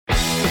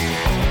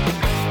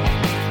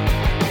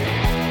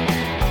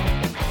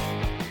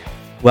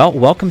Well,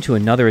 welcome to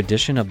another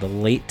edition of the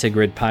Late to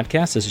Grid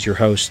podcast. This is your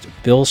host,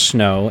 Bill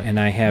Snow, and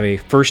I have a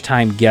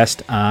first-time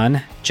guest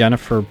on,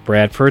 Jennifer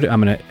Bradford.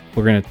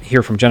 We're going to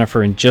hear from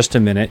Jennifer in just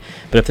a minute,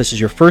 but if this is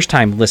your first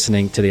time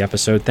listening to the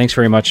episode, thanks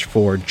very much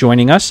for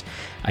joining us.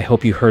 I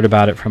hope you heard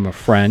about it from a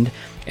friend,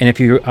 and if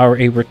you are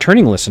a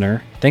returning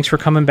listener, thanks for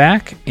coming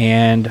back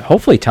and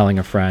hopefully telling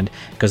a friend,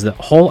 because the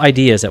whole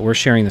idea is that we're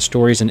sharing the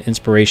stories and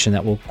inspiration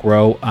that will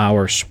grow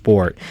our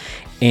sport.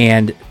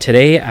 And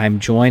today I'm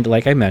joined,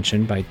 like I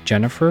mentioned, by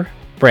Jennifer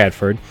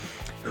Bradford,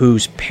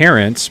 whose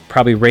parents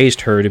probably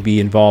raised her to be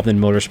involved in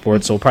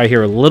motorsports. So we'll probably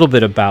hear a little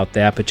bit about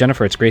that. But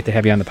Jennifer, it's great to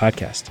have you on the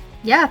podcast.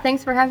 Yeah,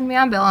 thanks for having me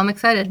on, Bill. I'm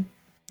excited.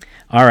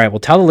 All right.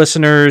 Well, tell the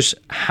listeners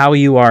how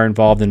you are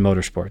involved in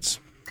motorsports.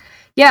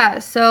 Yeah,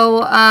 so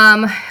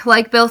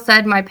like Bill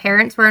said, my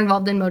parents were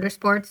involved in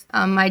motorsports.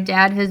 My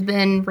dad has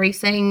been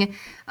racing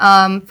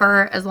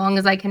for as long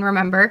as I can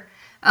remember.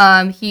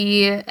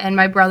 He and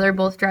my brother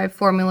both drive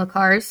Formula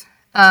cars.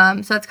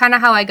 So that's kind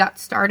of how I got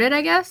started,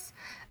 I guess.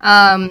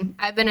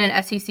 I've been an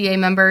SCCA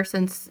member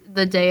since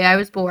the day I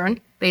was born,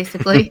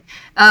 basically.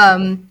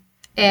 And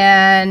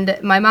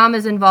my mom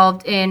is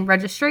involved in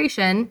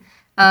registration.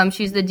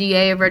 She's the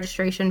DA of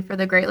registration for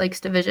the Great Lakes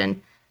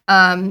Division.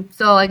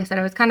 So like I said,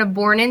 I was kind of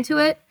born into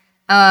it,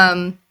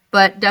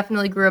 but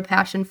definitely grew a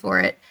passion for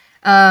it.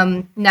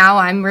 Now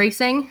I'm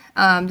racing.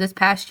 This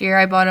past year,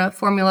 I bought a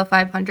Formula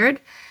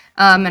 500.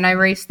 And I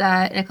raced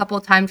that in a couple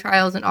of time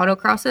trials and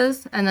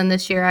autocrosses. And then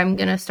this year I'm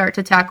going to start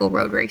to tackle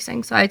road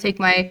racing. So I take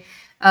my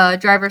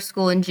driver's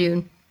school in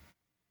June.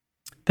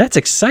 That's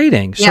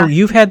exciting. Yeah. So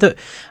you've had I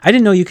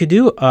didn't know you could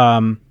do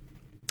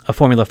a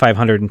Formula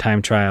 500 in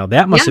time trial.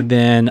 That must have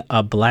been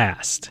a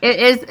blast. It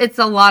is. It's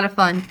a lot of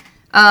fun.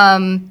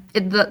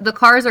 The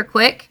cars are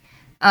quick.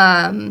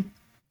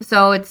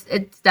 So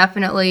it's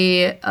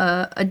definitely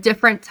a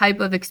different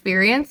type of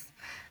experience.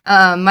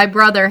 My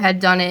brother had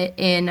done it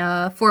in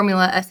a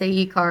Formula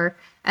SAE car,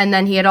 and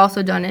then he had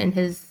also done it in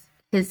his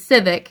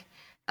Civic.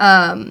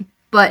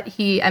 But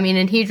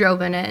he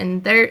drove in it,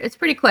 and it's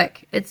pretty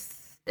quick.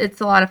 It's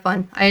a lot of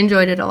fun. I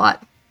enjoyed it a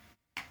lot.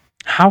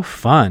 How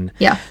fun.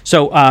 Yeah.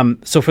 So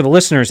for the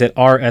listeners that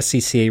are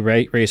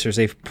SCCA racers,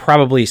 they've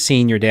probably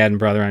seen your dad and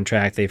brother on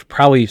track. They've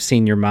probably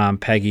seen your mom,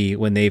 Peggy,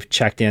 when they've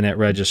checked in at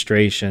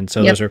registration.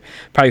 So Those are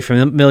probably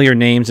familiar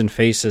names and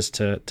faces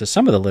to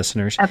some of the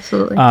listeners.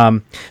 Absolutely.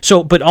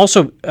 But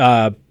also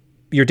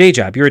your day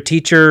job. You're a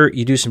teacher.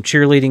 You do some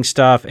cheerleading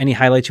stuff. Any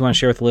highlights you want to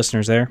share with the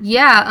listeners there?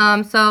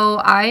 Yeah. So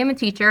I am a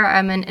teacher.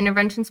 I'm an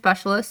intervention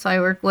specialist. So I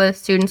work with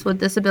students with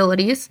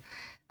disabilities.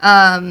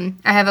 I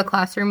have a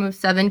classroom of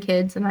 7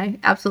 kids, and I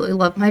absolutely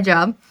love my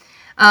job.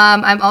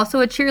 I'm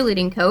also a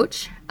cheerleading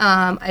coach.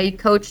 I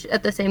coach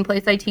at the same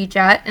place I teach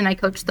at, and I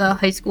coach the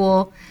high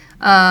school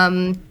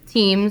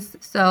teams.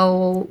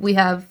 So we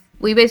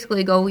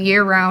basically go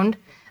year round.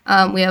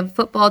 We have a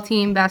football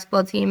team,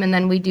 basketball team, and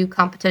then we do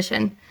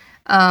competition.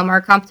 Our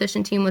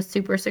competition team was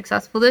super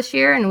successful this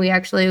year, and we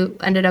actually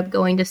ended up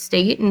going to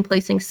state and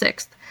placing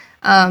 6th.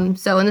 And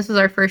this is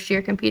our first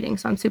year competing,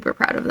 so I'm super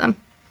proud of them.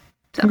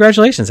 So.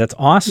 Congratulations. That's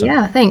awesome.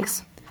 Yeah,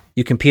 thanks.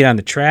 You compete on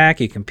the track.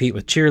 You compete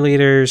with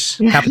cheerleaders.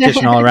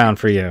 Competition all around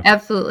for you.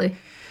 Absolutely.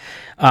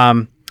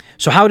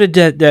 So how did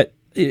that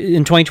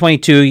in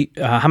 2022,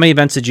 how many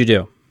events did you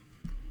do?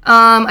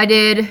 I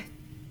did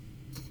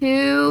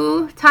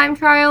 2 time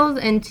trials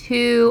and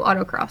 2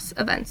 autocross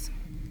events.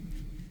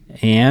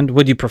 And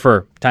what do you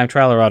prefer, time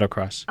trial or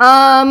autocross?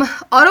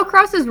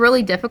 Autocross is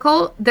really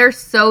difficult. They're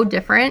so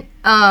different.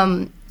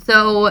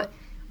 So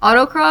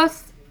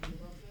autocross,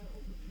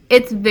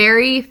 it's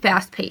very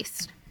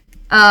fast-paced.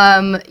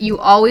 You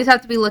always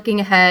have to be looking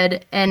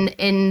ahead, and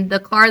in the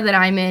car that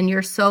I'm in,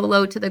 you're so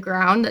low to the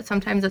ground that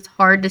sometimes it's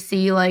hard to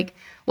see like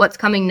what's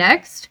coming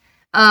next.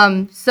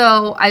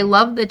 So I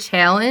love the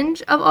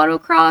challenge of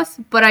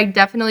autocross, but I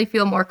definitely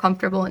feel more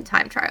comfortable in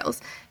time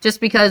trials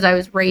just because I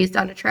was raised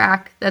on a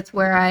track. That's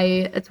where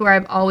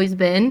I've always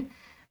been.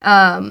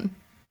 But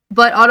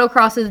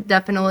autocross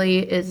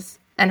is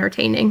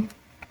entertaining.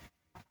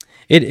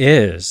 It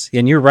is,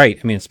 and you're right.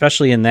 I mean,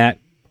 especially in that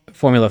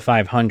Formula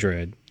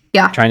 500,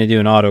 trying to do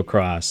an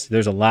autocross,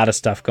 there's a lot of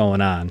stuff going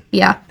on.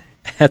 Yeah.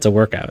 That's a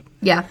workout.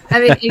 Yeah. I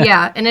mean,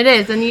 yeah, and it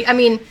is. And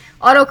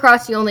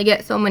autocross, you only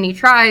get so many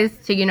tries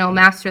to,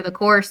 master the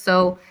course.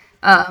 So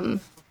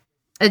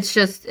it's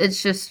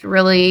just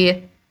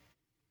really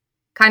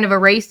kind of a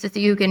race to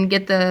see who can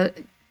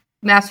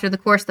master the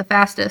course the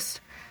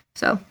fastest.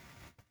 So.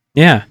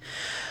 Yeah.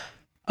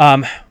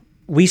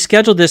 We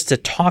scheduled this to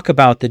talk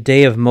about the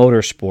Day of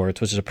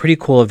Motorsports, which is a pretty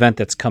cool event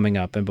that's coming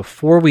up. And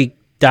before we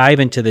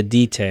dive into the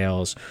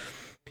details,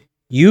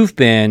 you've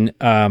been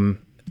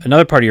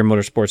another part of your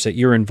motorsports that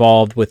you're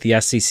involved with the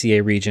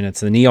SCCA region. It's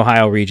the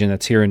Ohio region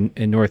that's here in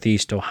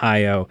Northeast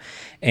Ohio,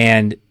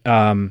 and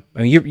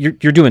you're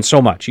doing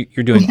so much.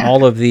 You're doing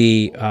all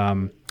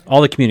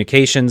the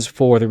communications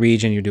for the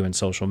region. You're doing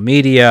social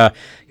media.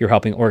 You're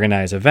helping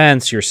organize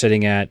events. You're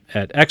sitting at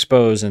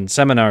expos and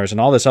seminars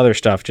and all this other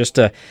stuff just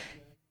to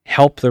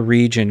help the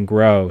region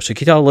grow. So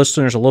can you tell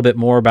listeners a little bit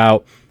more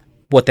about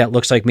what that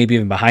looks like, maybe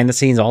even behind the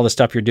scenes, all the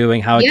stuff you're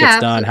doing, how it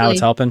gets done, how it's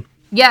helping?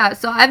 Yeah,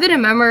 so I've been a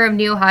member of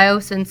New Ohio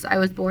since I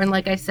was born,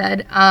 like I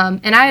said,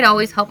 and I had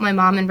always helped my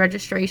mom in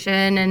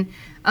registration and,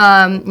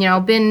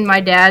 been my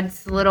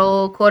dad's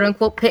little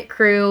quote-unquote pit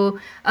crew,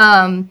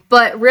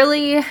 but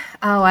really,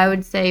 I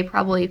would say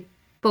probably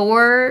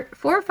 4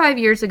 or 5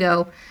 years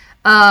ago,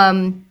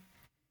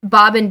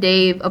 Bob and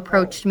Dave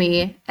approached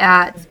me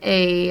at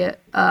a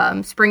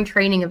spring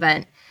training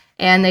event,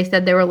 and they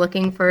said they were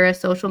looking for a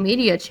social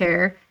media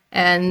chair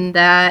and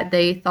that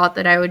they thought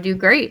that I would do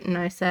great. And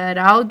I said,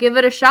 I'll give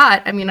it a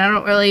shot. I mean, I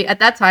don't really, at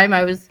that time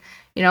I was,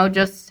 I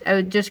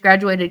just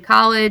graduated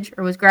college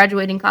or was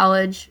graduating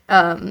college,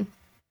 and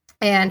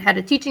had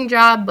a teaching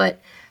job.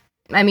 But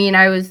I mean,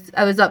 I was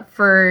up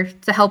to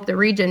help the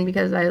region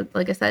because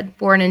like I said,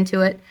 born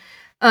into it.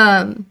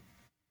 And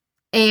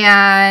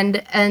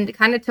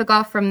kind of took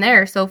off from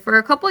there. So for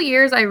a couple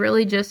years, I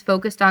really just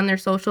focused on their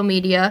social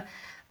media.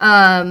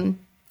 And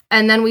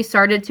then we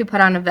started to put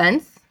on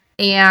events,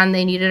 and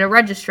they needed a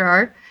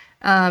registrar.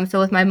 So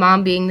with my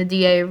mom being the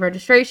DA of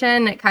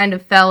registration, it kind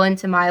of fell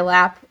into my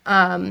lap,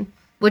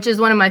 which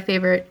is one of my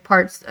favorite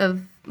parts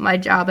of my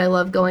job. I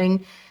love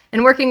going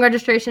and working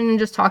registration and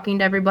just talking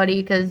to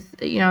everybody because,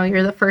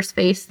 you're the first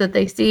face that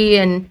they see,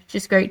 and it's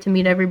just great to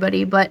meet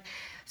everybody. But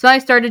so I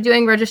started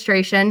doing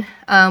registration,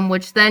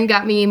 which then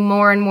got me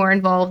more and more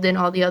involved in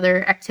all the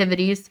other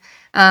activities,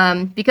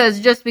 because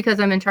just because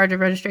I'm in charge of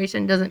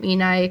registration doesn't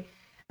mean I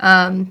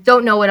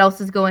don't know what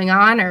else is going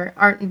on or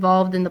aren't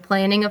involved in the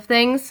planning of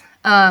things.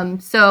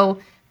 So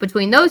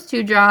between those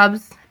two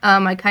jobs,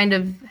 I kind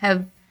of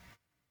have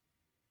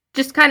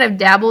just kind of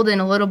dabbled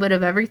in a little bit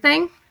of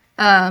everything.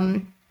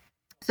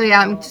 So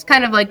yeah, I'm just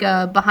kind of like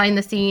a behind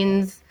the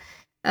scenes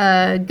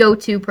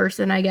go-to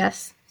person, I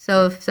guess.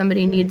 So if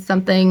somebody needs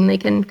something, they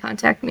can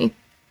contact me.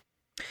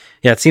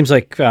 Yeah, it seems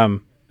like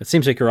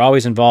you're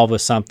always involved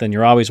with something.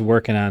 You're always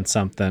working on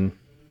something.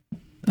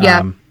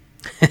 Yeah.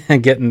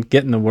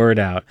 Getting the word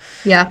out.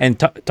 Yeah. And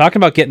talking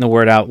about getting the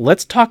word out,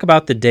 let's talk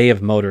about the day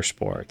of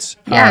motorsports.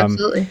 Yeah,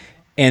 absolutely.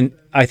 And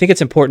I think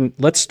it's important.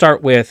 Let's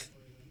start with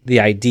the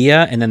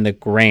idea and then the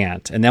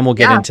grant, and then we'll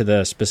get into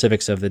the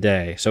specifics of the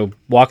day. So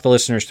walk the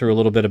listeners through a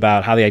little bit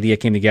about how the idea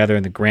came together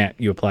and the grant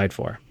you applied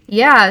for.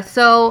 Yeah.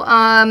 So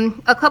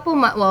a couple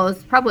months, well,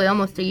 it's probably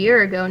almost a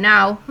year ago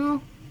now,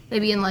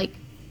 maybe in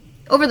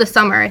over the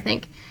summer, I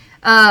think.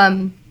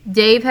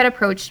 Dave had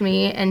approached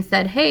me and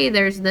said, hey,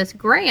 there's this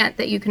grant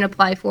that you can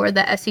apply for,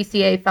 the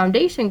SCCA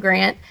Foundation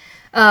grant,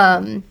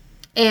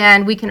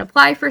 and we can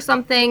apply for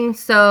something.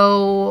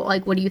 So,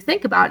 what do you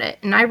think about it?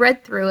 And I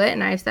read through it,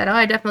 and I said,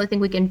 I definitely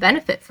think we can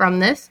benefit from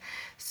this.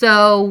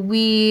 So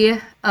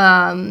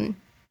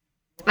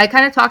I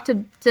kind of talked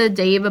to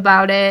Dave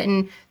about it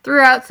and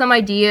threw out some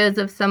ideas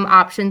of some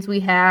options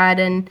we had,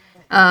 and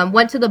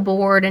went to the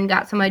board and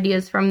got some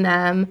ideas from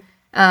them.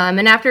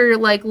 And after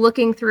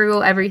looking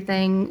through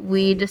everything,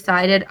 we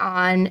decided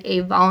on a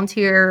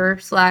volunteer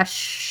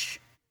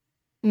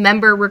 /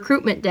 member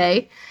recruitment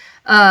day,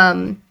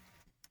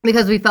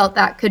 because we felt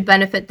that could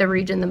benefit the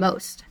region the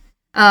most.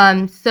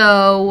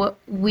 So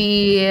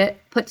we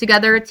put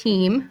together a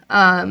team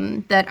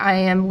that I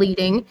am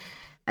leading.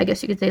 I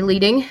guess you could say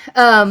leading.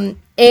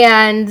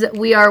 And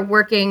we are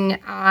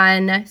working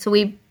on, so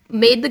we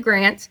made the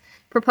grant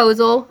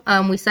proposal.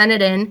 We sent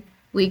it in.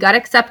 We got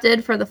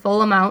accepted for the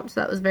full amount,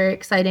 so that was very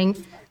exciting.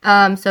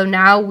 So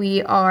now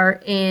we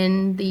are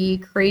in the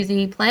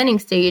crazy planning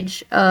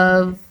stage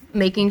of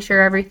making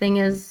sure everything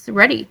is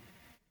ready.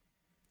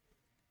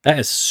 That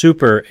is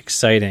super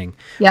exciting.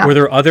 Yeah. Were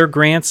there other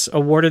grants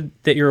awarded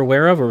that you're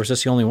aware of, or was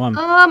this the only one?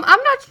 I'm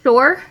not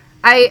sure.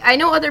 I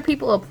know other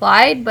people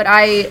applied, but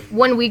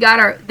when we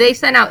got they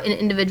sent out an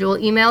individual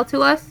email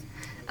to us.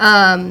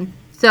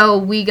 So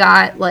we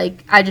got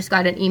I just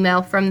got an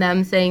email from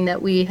them saying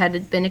that we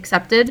had been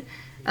accepted,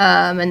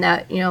 and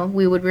that,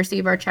 we would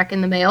receive our check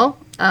in the mail.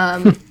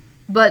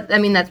 But I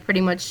mean, that's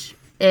pretty much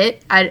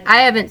it. I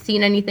haven't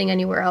seen anything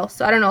anywhere else,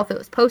 so I don't know if it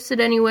was posted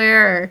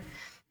anywhere or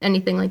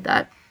anything like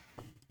that.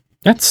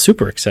 That's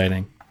super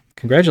exciting.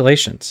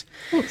 Congratulations.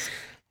 Thanks.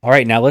 All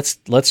right, now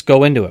let's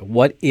go into it.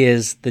 What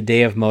is the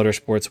Day of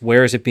Motorsports?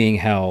 Where is it being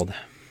held?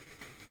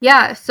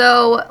 Yeah,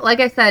 so like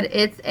I said,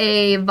 it's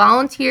a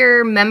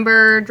volunteer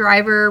member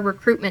driver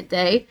recruitment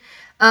day.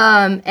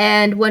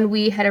 And when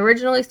we had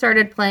originally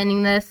started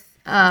planning this,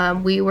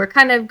 we were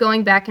kind of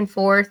going back and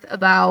forth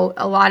about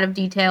a lot of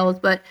details,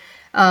 but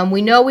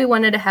we know we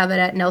wanted to have it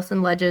at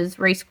Nelson Ledges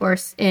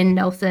Racecourse in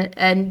Nelson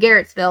and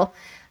Garrettsville.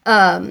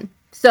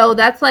 So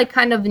that's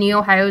kind of New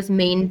Ohio's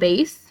main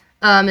base.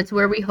 It's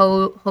where we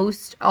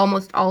host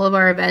almost all of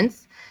our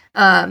events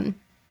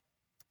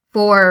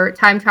for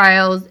time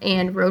trials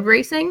and road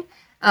racing.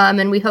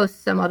 And we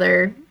host some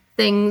other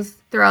things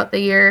throughout the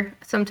year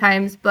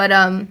sometimes. But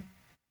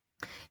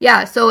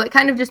yeah, so it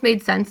kind of just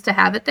made sense to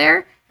have it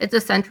there. It's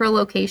a central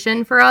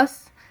location for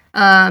us.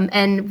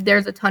 And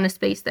there's a ton of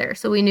space there.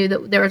 So we knew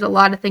that there was a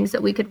lot of things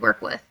that we could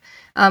work with.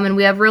 And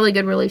we have really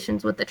good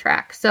relations with the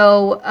track.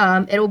 So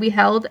it will be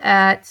held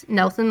at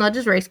Nelson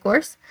Ledges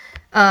Racecourse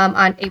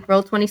on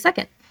April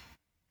 22nd.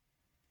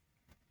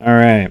 All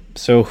right.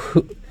 So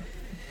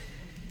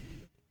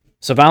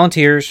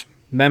volunteers,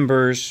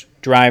 members,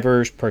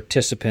 drivers,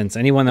 participants,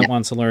 anyone that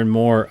wants to learn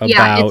more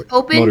Yeah, it's about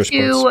open motorsports.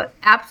 to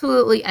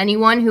absolutely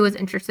anyone who is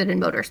interested in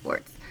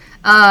motorsports.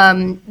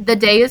 The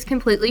day is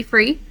completely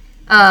free.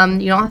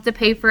 You don't have to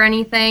pay for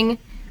anything.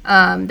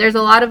 There's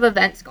a lot of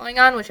events going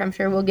on, which I'm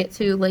sure we'll get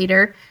to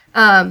later.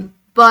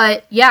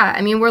 But yeah,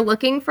 I mean, we're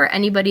looking for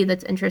anybody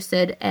that's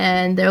interested,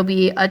 and there'll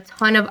be a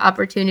ton of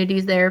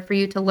opportunities there for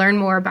you to learn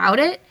more about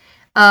it,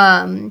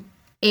 and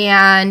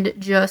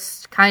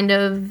just kind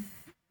of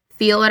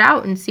feel it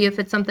out and see if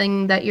it's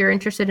something that you're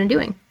interested in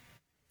doing.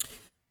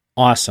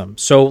 Awesome.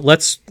 So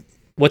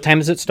what time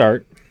does it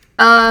start?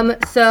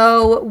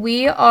 So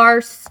we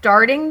are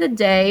starting the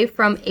day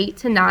from 8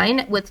 to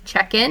 9 with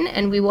check-in,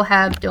 and we will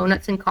have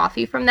donuts and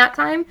coffee from that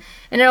time.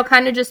 And it'll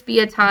kind of just be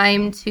a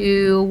time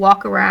to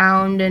walk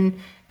around and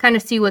kind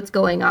of see what's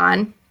going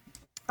on.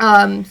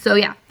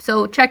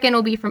 So check-in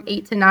will be from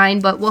 8 to 9,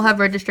 but we'll have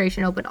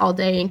registration open all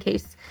day in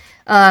case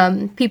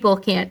people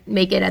can't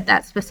make it at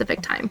that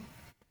specific time.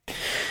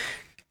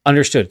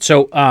 Understood.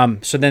 So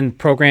then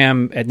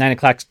program at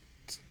 9:00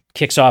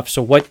 kicks off.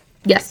 So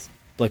Yes.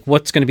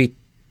 What's going to be,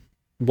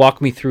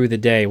 walk me through the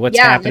day. What's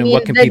happening?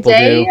 What can people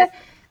do?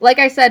 Like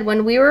I said,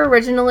 when we were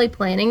originally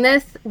planning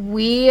this,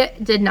 we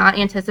did not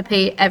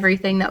anticipate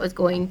everything that we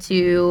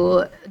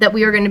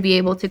were going to be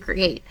able to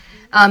create.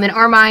 In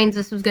our minds,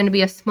 this was going to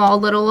be a small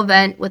little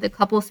event with a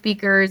couple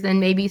speakers and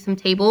maybe some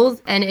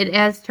tables, and it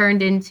has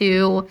turned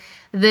into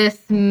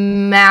this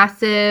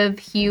massive,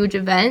 huge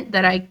event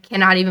that I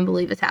cannot even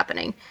believe is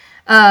happening.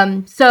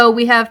 So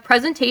we have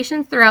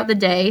presentations throughout the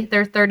day.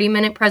 They're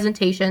 30-minute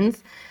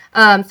presentations.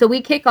 So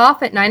we kick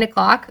off at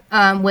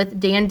 9:00 with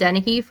Dan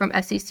Dennehy from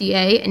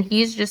SCCA, and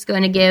he's just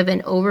going to give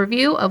an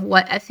overview of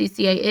what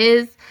SCCA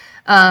is,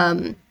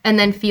 and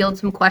then field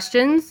some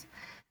questions.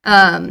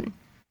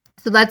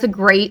 So that's a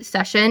great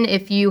session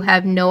if you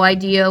have no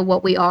idea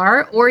what we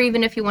are, or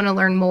even if you want to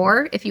learn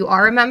more. If you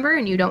are a member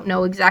and you don't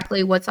know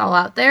exactly what's all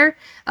out there,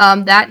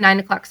 that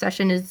 9:00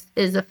 session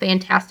is a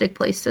fantastic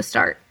place to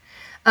start.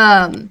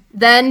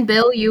 Then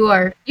Bill, you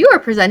are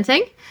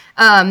presenting.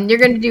 You're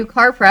going to do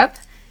car prep.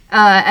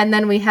 And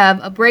then we have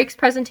a brakes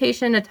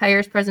presentation, a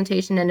tires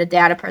presentation, and a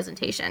data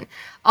presentation.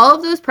 All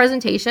of those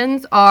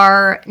presentations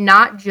are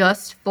not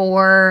just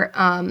for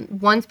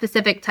one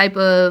specific type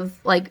of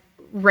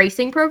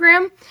racing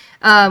program.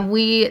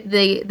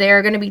 They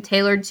are going to be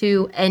tailored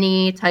to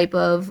any type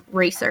of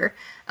racer.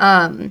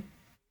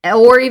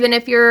 Or even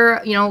if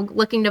you're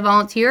looking to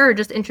volunteer or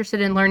just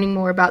interested in learning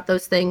more about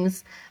those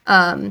things,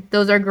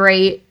 those are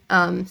great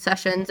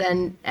sessions,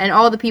 and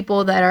all the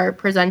people that are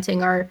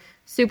presenting are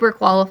super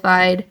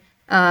qualified.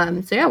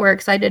 So yeah, we're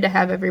excited to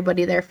have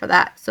everybody there for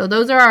that. So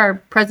those are our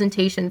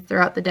presentations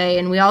throughout the day.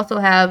 And we also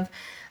have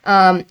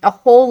a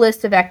whole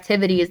list of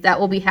activities that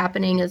will be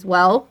happening as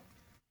well.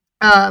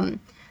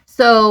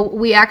 So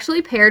we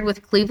actually paired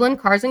with Cleveland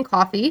Cars and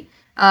Coffee,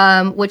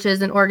 which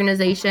is an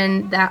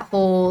organization that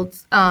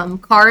holds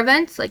car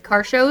events, like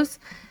car shows,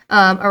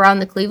 around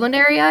the Cleveland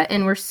area.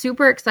 And we're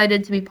super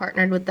excited to be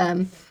partnered with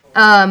them.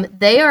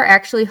 They are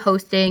actually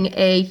hosting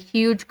a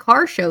huge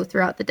car show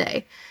throughout the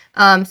day.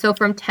 So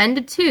from 10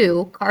 to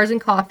 2,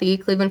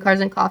 Cleveland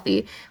Cars and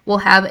Coffee will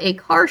have a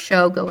car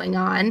show going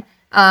on,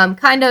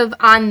 kind of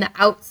on the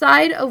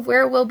outside of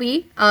where we'll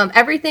be.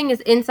 Everything is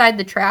inside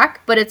the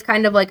track, but it's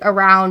kind of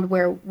around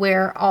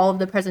where all of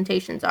the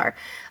presentations are.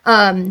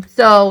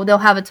 So they'll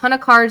have a ton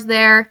of cars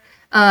there,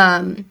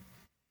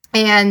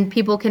 and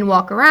people can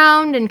walk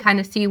around and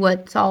kind of see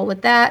what's all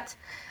with that.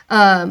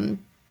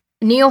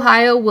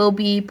 Ohio will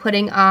be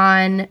putting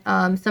on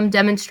some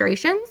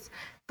demonstrations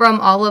from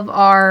all of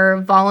our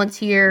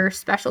volunteer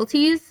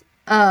specialties.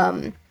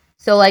 So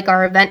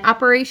our event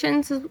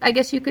operations, I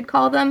guess you could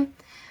call them.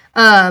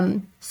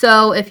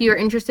 So if you're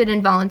interested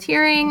in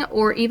volunteering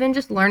or even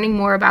just learning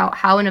more about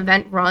how an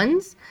event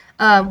runs,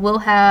 we'll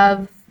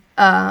have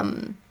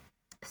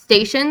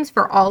stations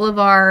for all of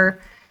our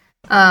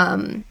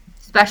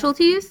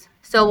specialties.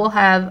 So we'll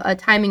have a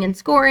timing and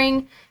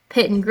scoring,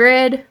 pit and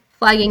grid,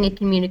 flagging and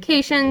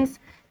communications,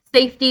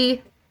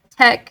 safety,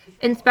 tech,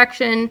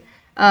 inspection,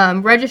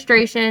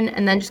 registration,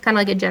 and then just kind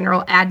of a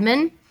general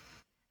admin.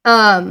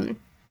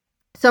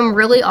 Some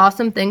really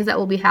awesome things that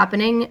will be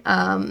happening.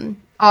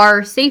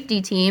 Our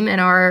safety team and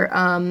our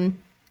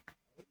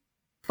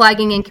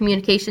flagging and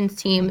communications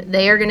team,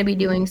 they are going to be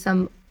doing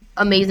some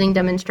amazing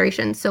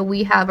demonstrations. So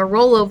we have a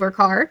rollover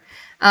car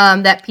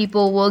that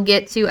people will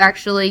get to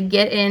actually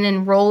get in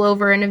and roll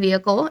over in a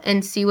vehicle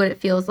and see what it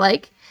feels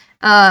like.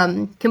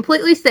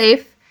 Completely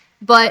safe,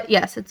 but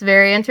yes, it's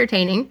very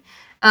entertaining.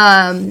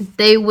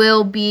 They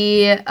will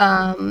be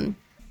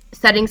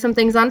setting some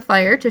things on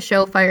fire to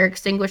show fire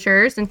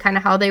extinguishers and kind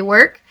of how they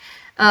work.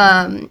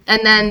 And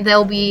then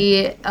they'll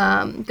be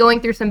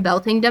going through some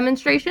belting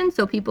demonstrations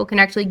so people can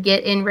actually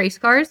get in race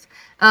cars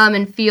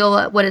and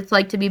feel what it's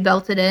like to be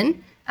belted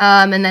in,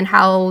 and then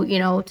how,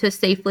 to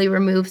safely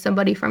remove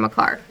somebody from a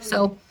car.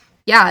 So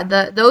yeah,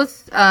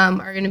 those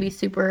are going to be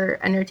super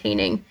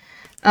entertaining.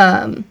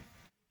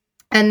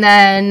 And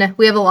then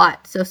we have a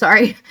lot, so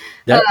sorry.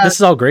 This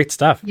is all great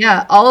stuff.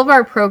 Yeah, all of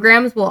our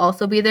programs will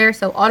also be there.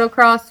 So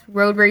autocross,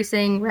 road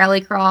racing,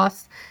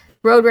 rallycross,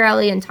 road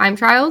rally, and time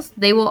trials,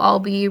 they will all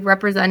be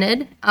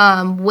represented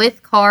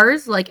with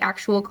cars, like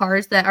actual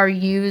cars that are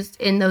used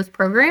in those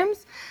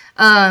programs.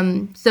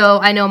 So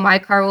I know my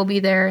car will be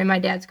there and my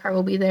dad's car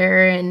will be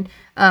there, and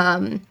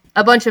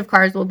a bunch of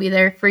cars will be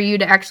there for you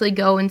to actually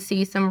go and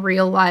see some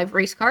real live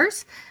race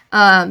cars.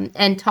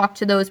 And talk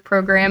to those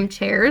program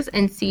chairs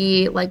and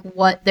see like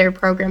what their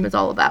program is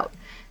all about.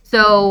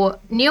 So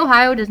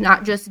Ohio does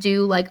not just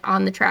do like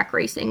on the track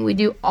racing. We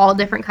do all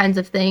different kinds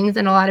of things,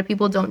 and a lot of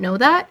people don't know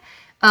that.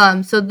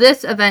 So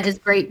this event is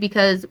great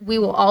because we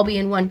will all be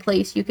in one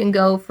place. You can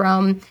go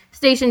from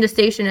station to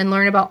station and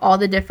learn about all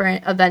the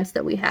different events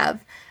that we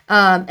have.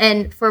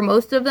 And for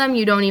most of them,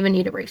 you don't even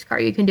need a race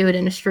car. You can do it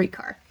in a street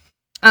car.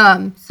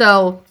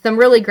 So some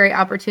really great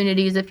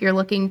opportunities if you're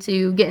looking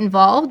to get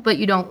involved, but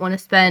you don't want to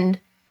spend,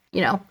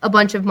 a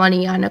bunch of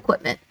money on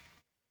equipment.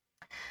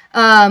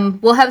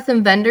 We'll have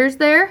some vendors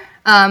there,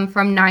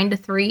 from 9 to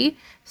 3.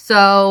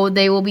 So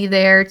they will be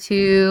there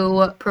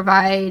to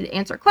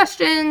answer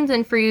questions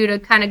and for you to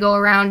kind of go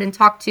around and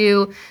talk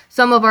to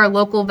some of our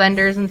local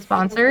vendors and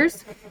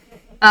sponsors.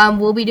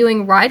 We'll be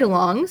doing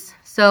ride-alongs.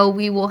 So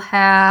we will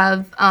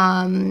have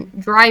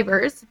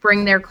drivers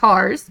bring their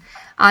cars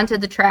onto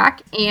the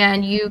track,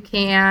 and you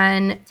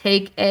can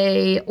take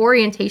a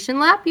orientation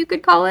lap, you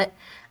could call it.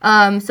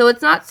 So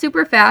it's not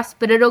super fast,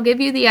 but it'll give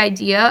you the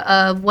idea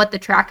of what the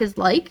track is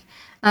like.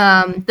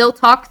 They'll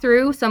talk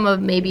through some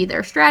of maybe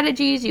their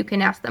strategies. You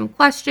can ask them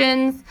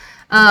questions,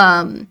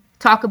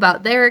 talk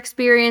about their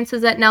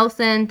experiences at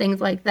Nelson,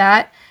 things like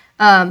that.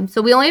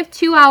 So we only have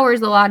 2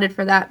 hours allotted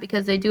for that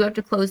because they do have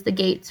to close the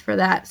gates for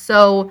that.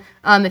 So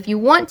if you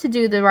want to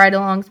do the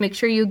ride-alongs, make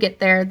sure you get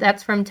there.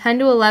 That's from 10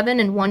 to 11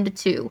 and 1 to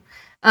 2.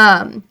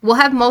 We'll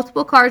have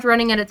multiple cars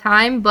running at a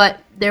time, but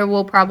there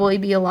will probably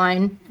be a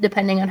line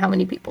depending on how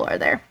many people are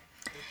there.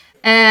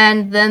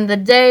 And then the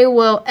day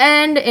will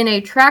end in a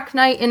track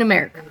night in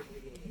America.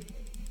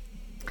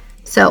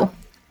 So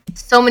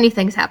many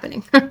things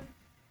happening.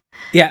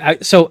 Yeah,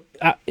 so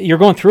you're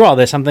going through all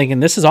this. I'm thinking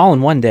this is all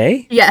in one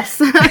day? Yes.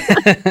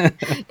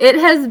 It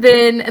has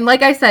been, and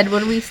like I said,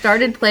 when we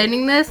started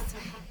planning this,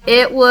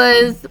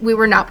 we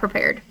were not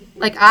prepared.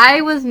 Like,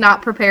 I was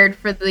not prepared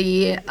for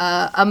the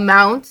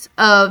amount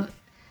of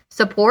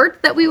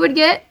support that we would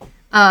get,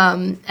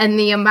 and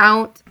the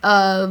amount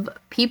of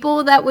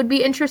people that would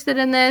be interested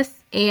in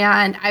this.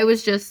 And I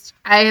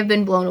have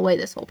been blown away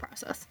this whole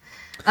process.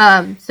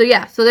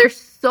 So there's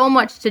so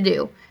much to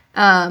do.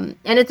 And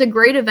it's a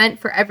great event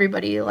for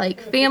everybody.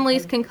 Like,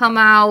 families can come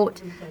out,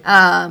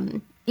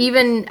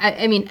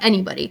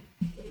 anybody.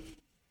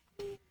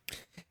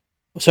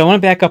 So I want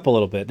to back up a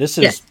little bit.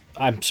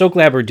 I'm so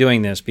glad we're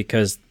doing this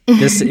because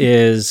this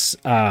is,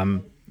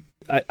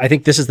 I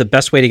think this is the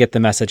best way to get the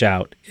message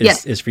out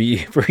is for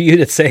you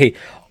to say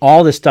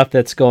all the stuff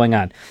that's going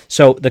on.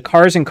 So the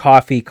Cars and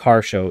Coffee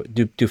car show,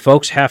 do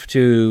folks have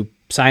to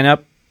sign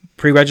up,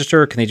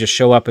 pre-register, or can they just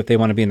show up if they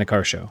want to be in the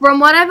car show? From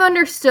what I've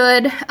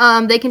understood,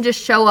 they can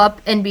just show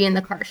up and be in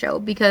the car show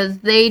because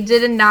they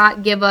did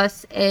not give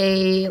us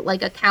a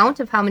count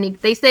of how many.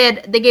 They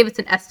gave us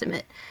an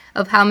estimate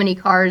of how many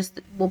cars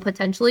will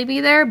potentially be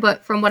there,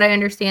 but from what I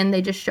understand,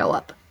 they just show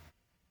up.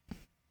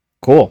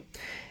 Cool.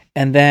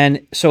 And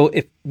then,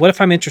 what if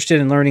I'm interested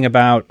in learning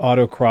about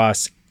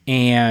autocross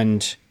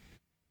and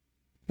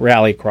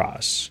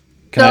rallycross?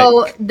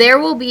 There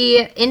will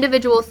be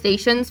individual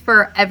stations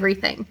for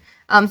everything.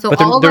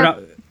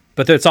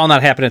 But it's all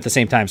not happening at the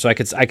same time. So I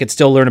could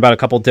still learn about a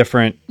couple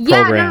different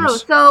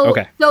programs. So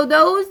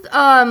those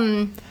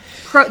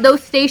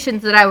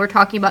stations that I were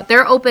talking about,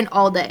 they're open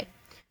all day.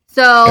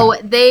 So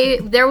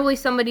there will be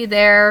somebody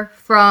there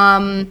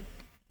from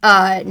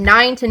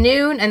 9 to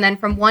noon, and then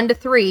from 1 to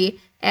 3.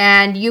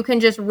 And you can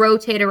just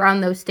rotate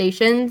around those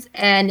stations,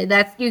 and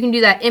you can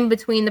do that in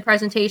between the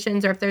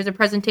presentations, or if there's a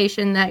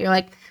presentation that you're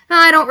like, oh,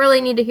 I don't really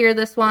need to hear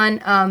this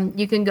one,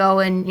 you can go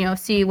and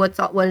see what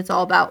it's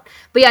all about.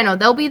 But yeah, no,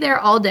 they'll be there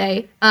all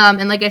day,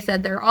 and like I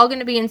said, they're all going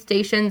to be in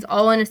stations,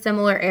 all in a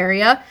similar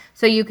area,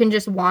 so you can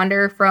just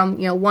wander from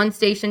one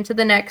station to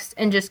the next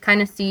and just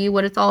kind of see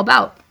what it's all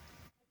about.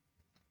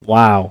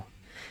 Wow.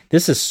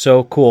 This is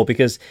so cool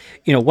because,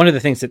 one of the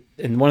things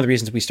and one of the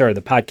reasons we started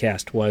the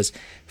podcast was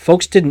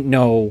folks didn't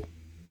know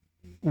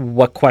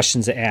what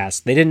questions to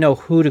ask. They didn't know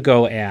who to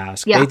go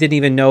ask. Yeah. They didn't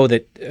even know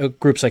that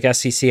groups like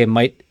SCCA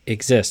might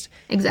exist.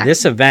 Exactly.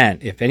 This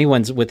event, if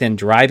anyone's within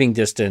driving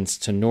distance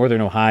to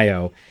Northern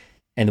Ohio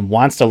and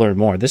wants to learn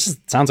more,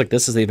 sounds like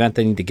this is the event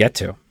they need to get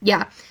to.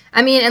 Yeah.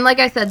 And like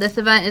I said, this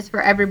event is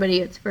for everybody.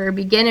 It's for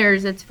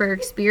beginners. It's for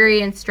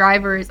experienced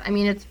drivers.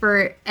 It's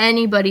for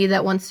anybody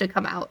that wants to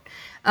come out.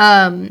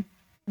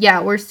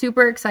 We're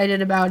super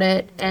excited about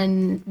it.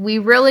 And we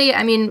really,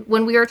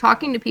 when we were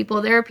talking to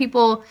people, there are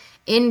people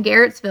in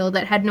Garrettsville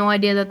that had no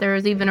idea that there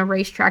was even a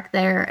racetrack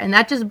there. And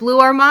that just blew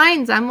our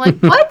minds. I'm like,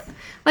 what?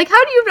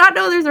 How do you not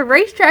know there's a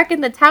racetrack in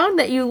the town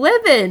that you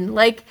live in?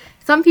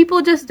 some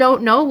people just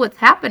don't know what's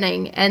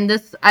happening. And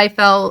this, I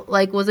felt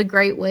like, was a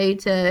great way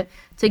to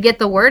get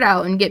the word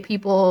out and get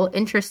people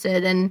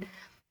interested. And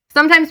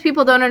sometimes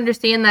people don't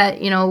understand that,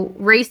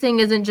 racing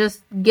isn't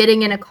just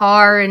getting in a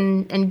car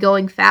and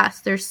going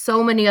fast. There's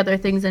so many other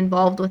things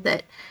involved with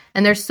it.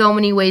 And there's so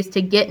many ways to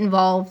get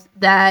involved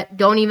that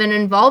don't even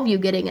involve you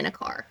getting in a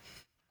car.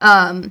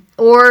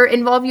 Or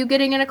involve you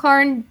getting in a car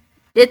and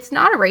it's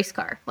not a race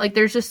car. Like,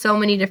 there's just so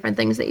many different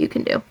things that you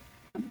can do.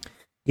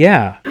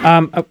 Yeah.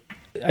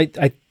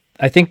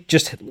 I think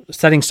just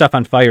setting stuff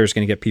on fire is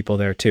going to get people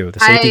there too.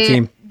 The safety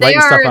team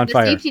lighting stuff on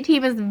fire. The safety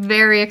team is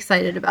very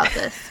excited about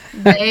this.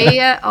 They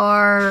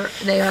are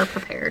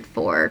prepared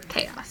for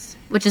chaos,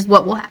 which is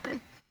what will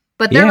happen.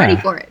 But they're ready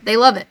for it. They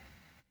love it.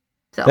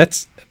 So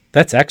that's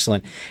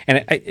excellent.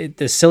 And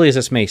as silly as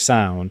this may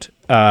sound,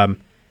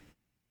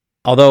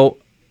 although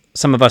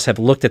some of us have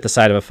looked at the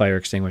side of a fire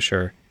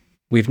extinguisher,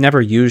 we've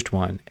never used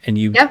one. And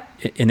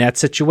in that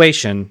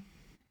situation,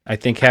 I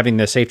think having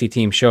the safety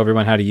team show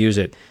everyone how to use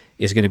it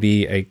is going to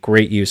be a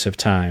great use of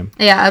time.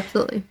 Yeah,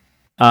 absolutely.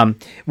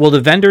 Well,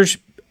 the vendors,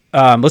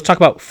 let's talk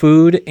about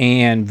food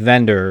and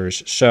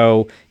vendors.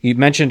 So you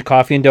mentioned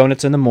coffee and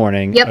donuts in the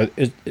morning. Yep.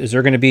 Is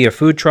there going to be a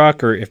food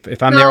truck, or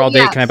if I'm there all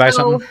day, can I buy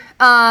something?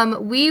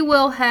 We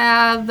will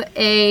have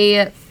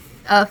a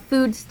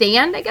food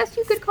stand, I guess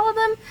you could call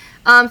them.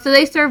 So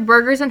they serve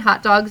burgers and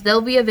hot dogs.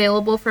 They'll be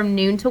available from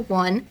noon to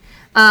 1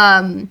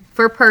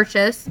 for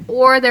purchase.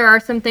 Or there are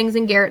some things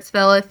in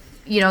Garrettsville if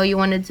you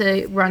wanted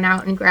to run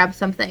out and grab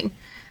something.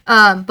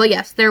 But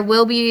yes, there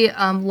will be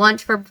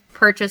lunch for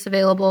purchase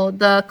available.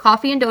 The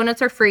coffee and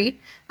donuts are free.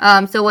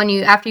 So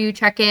after you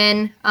check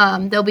in,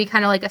 there'll be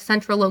kind of like a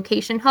central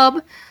location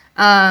hub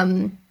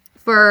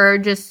for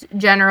just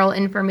general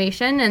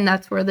information, and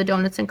that's where the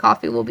donuts and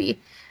coffee will be.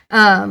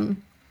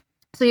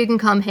 So you can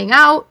come hang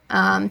out,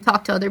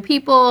 talk to other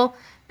people,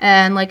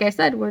 and like I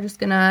said, we're just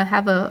gonna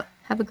have a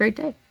great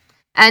day.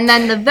 And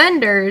then the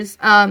vendors,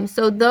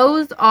 so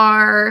those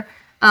are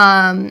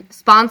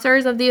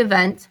sponsors of the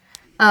event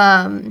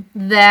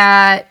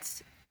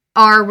that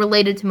are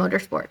related to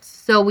motorsports.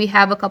 So we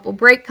have a couple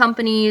brake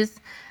companies.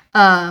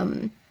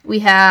 We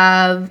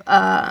have,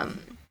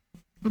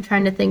 I'm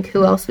trying to think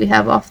who else we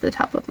have off the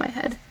top of my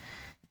head.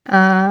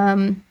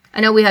 I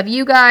know we have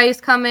you guys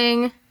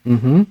coming.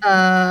 Mm-hmm.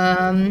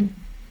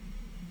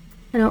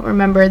 I don't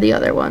remember the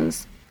other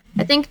ones.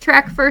 I think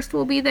Track First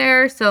will be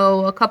there.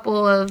 So a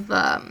couple of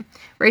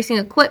racing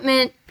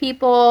equipment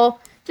people,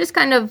 just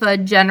kind of a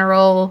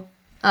general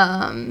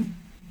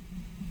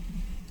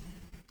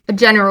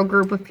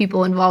group of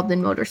people involved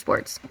in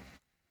motorsports.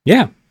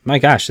 Yeah, my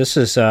gosh, this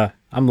is I'm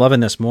loving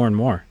this more and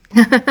more.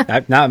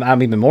 Now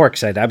I'm even more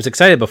excited. I was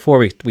excited before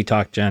we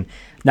talked, Jen.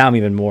 Now I'm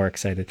even more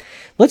excited.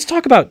 Let's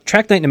talk about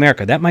Track Night in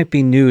America. That might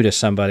be new to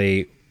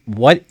somebody.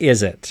 What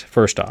is it,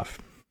 first off?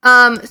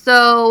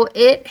 So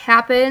it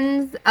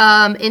happens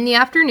in the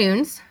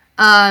afternoons,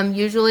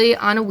 usually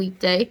on a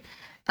weekday.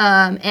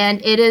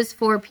 And it is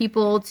for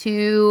people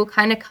to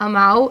kind of come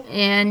out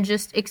and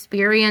just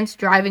experience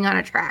driving on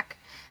a track.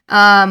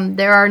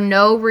 There are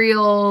no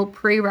real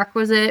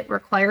prerequisite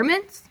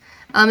requirements.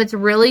 It's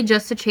really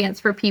just a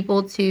chance for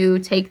people to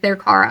take their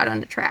car out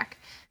on the track.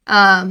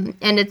 And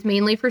it's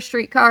mainly for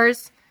street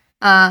cars.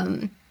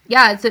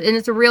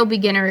 It's a real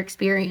beginner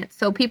experience.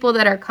 So people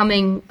that are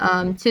coming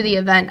to the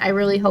event, I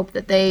really hope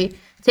that they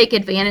take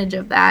advantage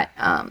of that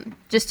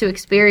just to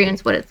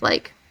experience what it's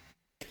like.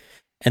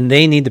 And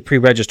they need to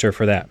pre-register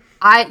for that.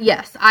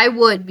 Yes, I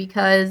would,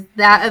 because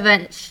that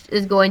event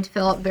is going to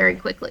fill up very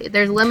quickly.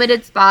 There's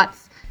limited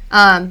spots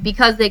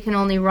because they can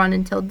only run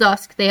until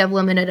dusk. They have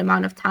limited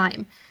amount of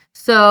time.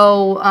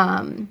 So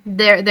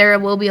there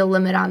will be a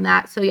limit on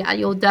that. So yeah,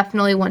 you'll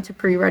definitely want to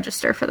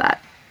pre-register for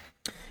that.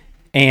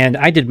 And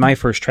I did my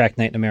first Track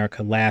Night in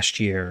America last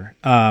year.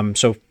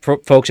 So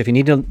folks, if you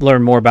need to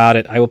learn more about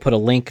it, I will put a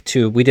link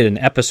to, we did an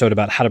episode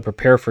about how to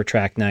prepare for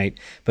Track Night.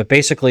 But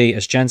basically,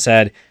 as Jen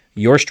said,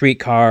 your street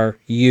car,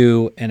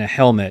 you, and a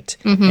helmet,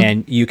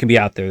 and you can be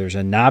out there. There's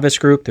a novice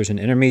group, there's an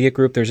intermediate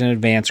group, there's an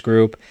advanced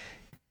group.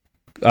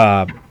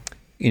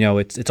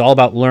 It's all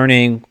about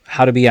learning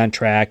how to be on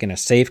track in a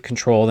safe,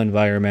 controlled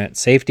environment.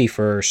 Safety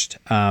first.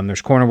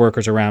 There's corner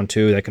workers around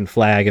too that can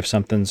flag if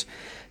something's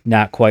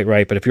not quite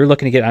right. But if you're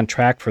looking to get on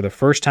track for the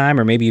first time,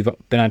 or maybe you've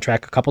been on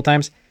track a couple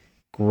times,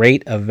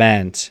 great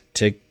event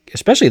to,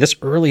 especially this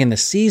early in the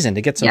season,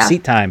 to get some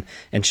seat time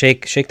and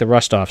shake the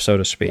rust off, so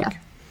to speak. Yeah.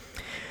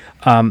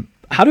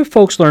 How do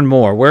folks learn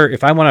more?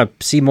 If I want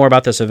to see more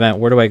about this event,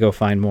 where do I go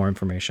find more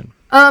information?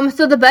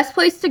 So the best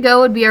place to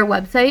go would be our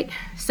website.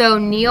 So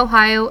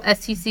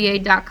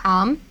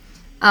neohioscca.com.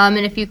 And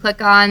if you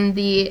click on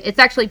it's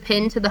actually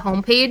pinned to the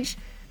homepage.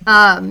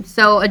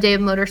 So a Day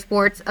of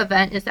Motorsports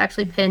event is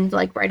actually pinned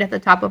like right at the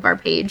top of our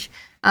page.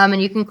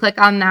 And you can click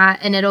on that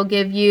and it'll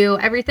give you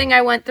everything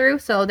I went through.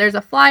 So there's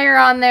a flyer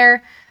on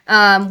there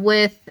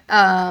with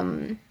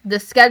the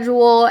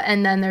schedule,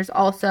 and then there's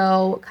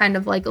also kind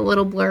of like a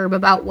little blurb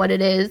about what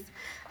it is.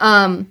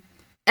 And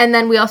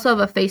then we also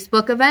have a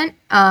Facebook event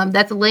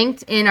that's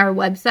linked in our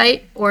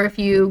website, or if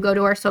you go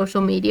to our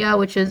social media,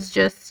 which is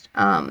just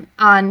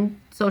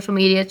on social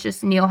media. It's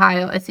just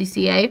Ohio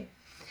SCCA.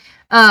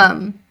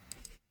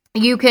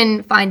 You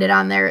can find it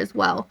on there as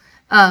well.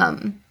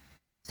 So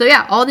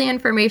yeah, all the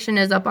information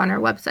is up on our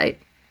website.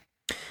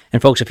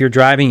 And folks, if you're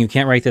driving, you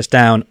can't write this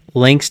down.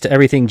 Links to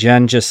everything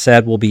Jen just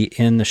said will be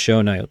in the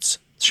show notes.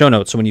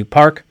 So when you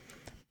park,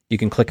 you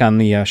can click on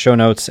the show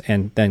notes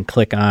and then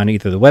click on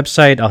either the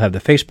website. I'll have the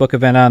Facebook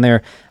event on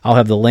there. I'll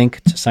have the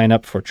link to sign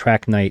up for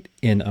Track Night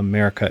in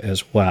America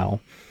as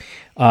well.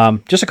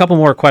 Just a couple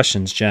more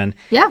questions, Jen.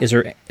 Yeah. Is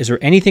there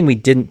anything we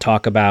didn't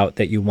talk about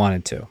that you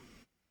wanted to?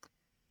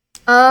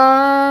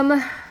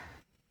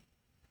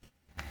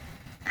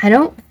 I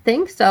don't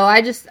think so.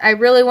 I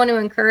really want to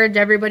encourage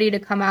everybody to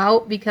come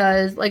out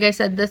because, like I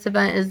said, this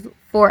event is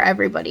for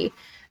everybody.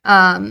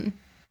 And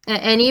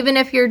even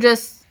if you're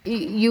just,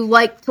 you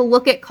like to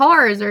look at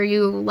cars or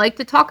you like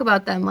to talk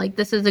about them, like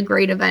this is a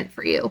great event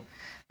for you.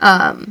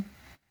 Yeah.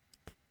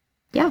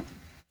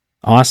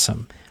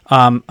 Awesome.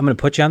 I'm going to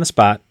put you on the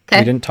spot.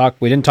 Okay.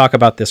 We didn't talk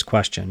about this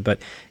question, but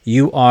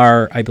you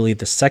are, I believe,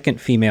 the second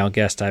female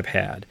guest I've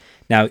had.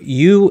 Now,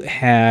 you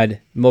had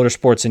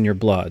motorsports in your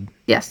blood.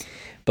 Yes.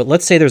 But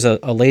let's say there's a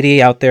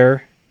lady out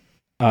there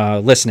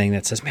listening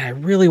that says, "Man, I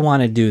really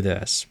want to do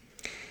this."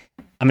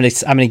 I'm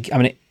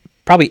gonna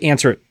probably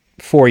answer it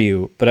for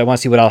you, but I want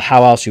to see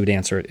how else you would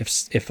answer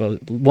it. If a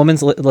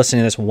woman's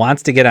listening to this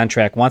wants to get on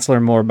track, wants to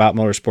learn more about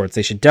motorsports,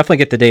 they should definitely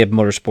get the day of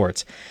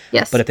motorsports.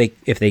 Yes. But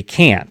if they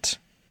can't,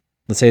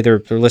 let's say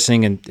they're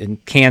listening in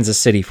Kansas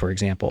City, for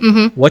example,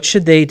 what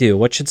should they do?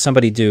 What should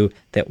somebody do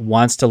that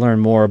wants to learn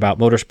more about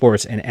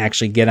motorsports and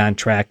actually get on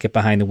track, get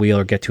behind the wheel,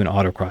 or get to an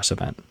autocross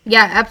event?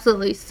 Yeah,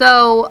 absolutely.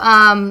 So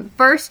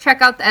first,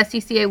 check out the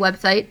SCCA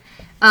website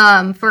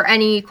for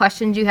any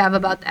questions you have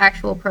about the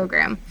actual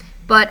program.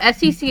 But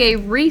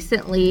SCCA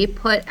recently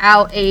put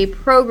out a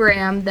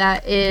program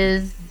that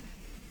is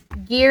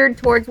geared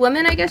towards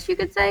women, I guess you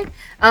could say,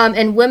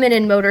 and women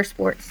in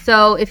motorsports.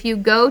 So if you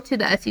go to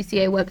the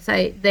SCCA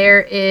website,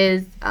 there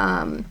is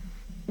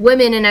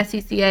women in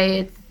SCCA.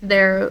 It's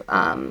their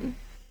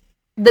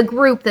the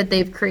group that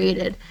they've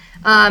created,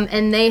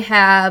 and they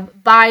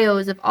have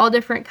bios of all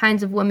different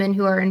kinds of women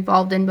who are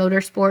involved in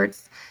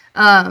motorsports.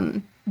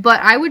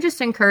 But I would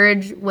just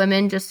encourage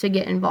women just to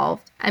get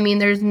involved. I mean,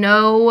 there's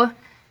no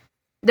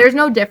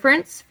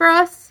difference for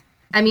us.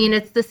 I mean,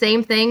 it's the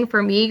same thing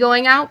for me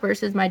going out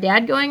versus my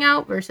dad going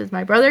out versus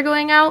my brother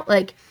going out.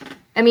 Like,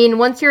 I mean,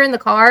 once you're in the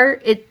car,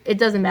 it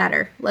doesn't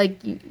matter. Like,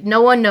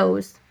 no one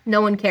knows.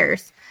 No one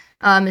cares.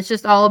 It's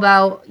just all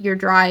about your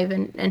drive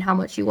and how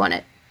much you want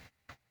it.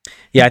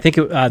 Yeah, I think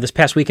this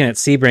past weekend at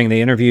Sebring,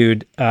 they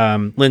interviewed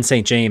Lynn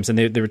St. James, and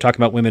they were talking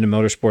about women in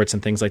motorsports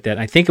and things like that. And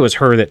I think it was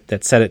her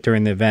that said it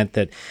during the event,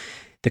 that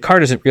the car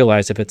doesn't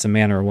realize if it's a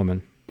man or a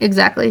woman.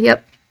 Exactly,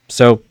 yep.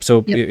 So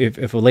yep.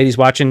 If a lady's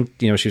watching,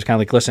 she was kind of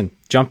like, listen,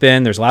 jump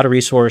in. There's a lot of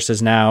resources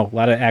now, a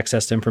lot of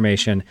access to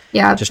information.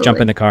 Yeah, absolutely. Just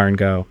jump in the car and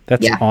go.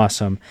 That's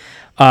awesome.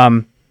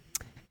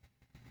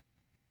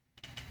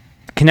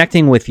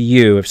 Connecting with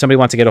you, if somebody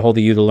wants to get a hold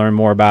of you to learn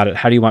more about it,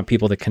 how do you want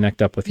people to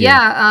connect up with you?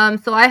 Yeah,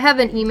 so I have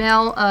an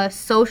email,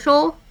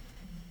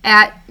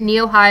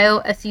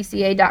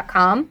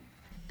 social@neohioscca.com,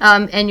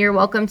 and you're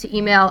welcome to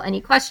email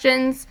any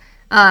questions.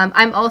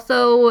 I'm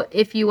also,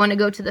 if you want to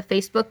go to the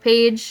Facebook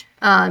page,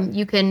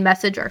 you can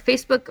message our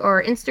Facebook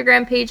or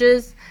Instagram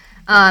pages.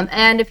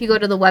 And if you go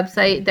to the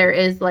website, there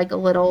is like a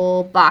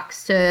little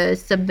box to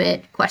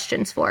submit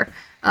questions for.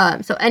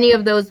 So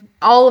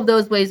all of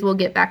those ways will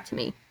get back to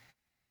me.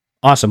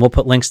 Awesome. We'll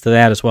put links to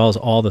that as well as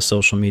all the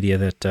social media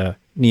that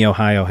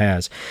Ohio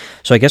has.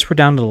 So I guess we're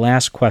down to the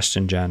last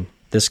question, Jen.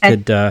 This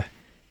could,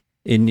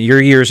 in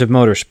your years of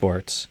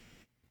motorsports,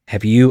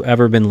 have you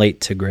ever been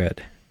late to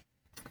grid?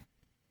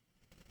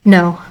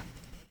 No.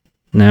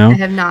 No? I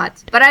have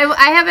not. But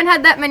I haven't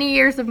had that many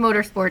years of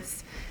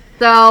motorsports,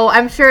 so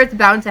I'm sure it's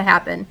bound to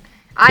happen.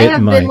 I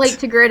have been late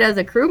to grid as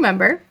a crew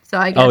member, so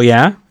I guess. Oh,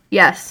 yeah?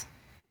 Yes.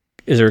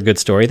 Is there a good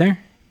story there?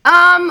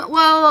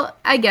 Well,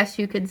 I guess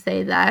you could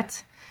say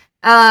that.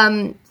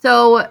 When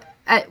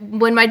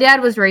my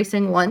dad was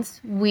racing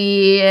once,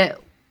 I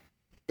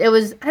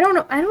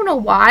don't know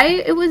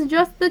why it was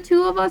just the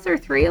two of us or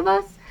three of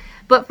us,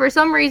 but for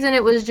some reason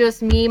it was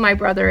just me, my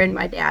brother, and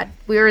my dad.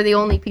 We were the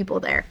only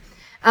people there.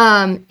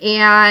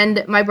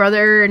 And my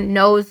brother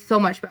knows so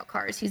much about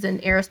cars. He's an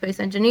aerospace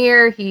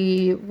engineer.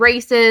 He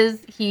races.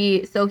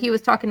 So he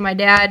was talking to my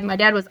dad. My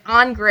dad was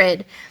on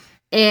grid,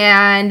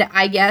 and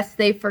I guess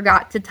they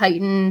forgot to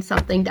tighten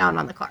something down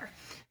on the car.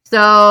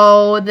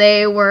 So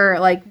they were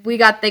like, they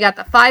got the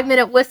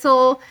 5-minute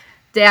whistle.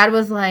 Dad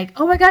was like,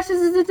 oh my gosh,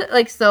 this is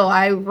it. So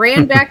I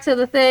ran back to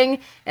the thing,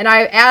 and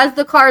as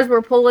the cars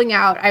were pulling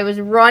out, I was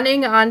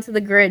running onto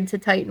the grid to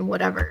tighten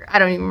whatever. I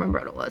don't even remember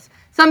what it was.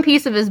 Some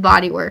piece of his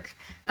bodywork.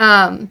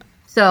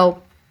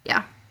 So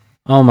yeah.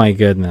 Oh my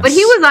goodness. But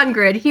he was on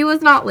grid. He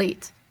was not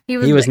late. He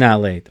was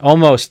not late.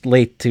 Almost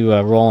late to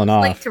rolling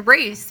off. Late to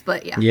race,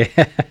 but yeah.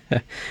 Yeah.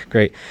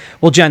 Great.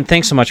 Well, Jen,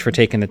 thanks so much for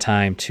taking the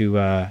time to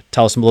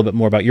tell us a little bit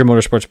more about your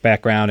motorsports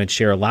background and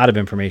share a lot of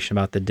information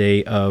about the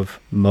day of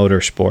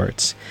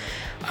motorsports.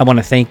 I want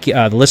to thank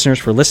the listeners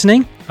for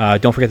listening.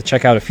 Don't forget to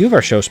check out a few of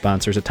our show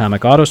sponsors,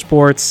 Atomic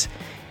Autosports,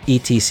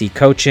 ETC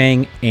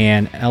Coaching,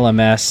 and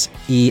LMS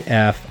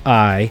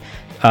EFI.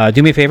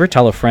 Do me a favor,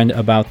 tell a friend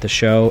about the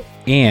show,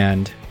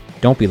 and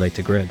don't be late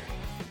to grid.